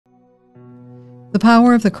The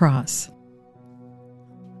power of the cross.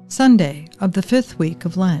 Sunday of the 5th week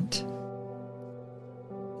of Lent.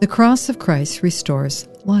 The cross of Christ restores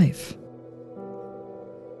life.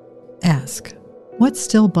 Ask, what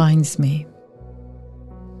still binds me?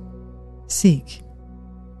 Seek.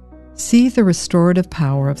 See the restorative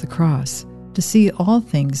power of the cross to see all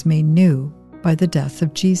things made new by the death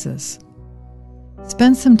of Jesus.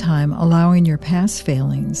 Spend some time allowing your past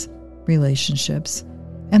failings, relationships,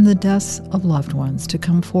 and the deaths of loved ones to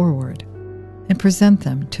come forward and present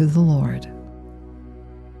them to the Lord.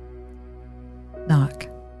 Knock.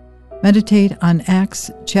 Meditate on Acts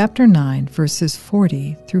chapter 9, verses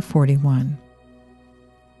 40 through 41.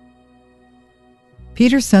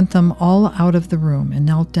 Peter sent them all out of the room and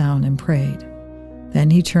knelt down and prayed. Then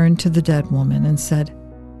he turned to the dead woman and said,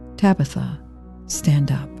 "Tabitha,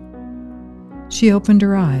 stand up." She opened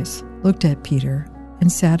her eyes, looked at Peter, and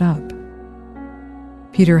sat up.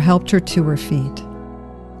 Peter helped her to her feet.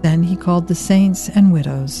 Then he called the saints and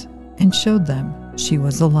widows and showed them she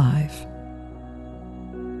was alive.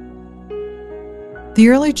 The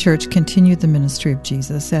early church continued the ministry of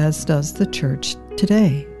Jesus, as does the church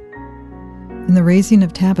today. In the raising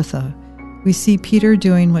of Tabitha, we see Peter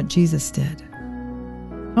doing what Jesus did.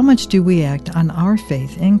 How much do we act on our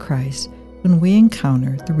faith in Christ when we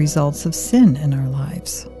encounter the results of sin in our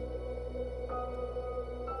lives?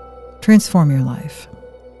 Transform your life.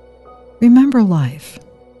 Remember life.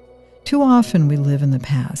 Too often we live in the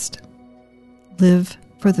past. Live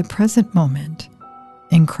for the present moment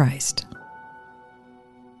in Christ.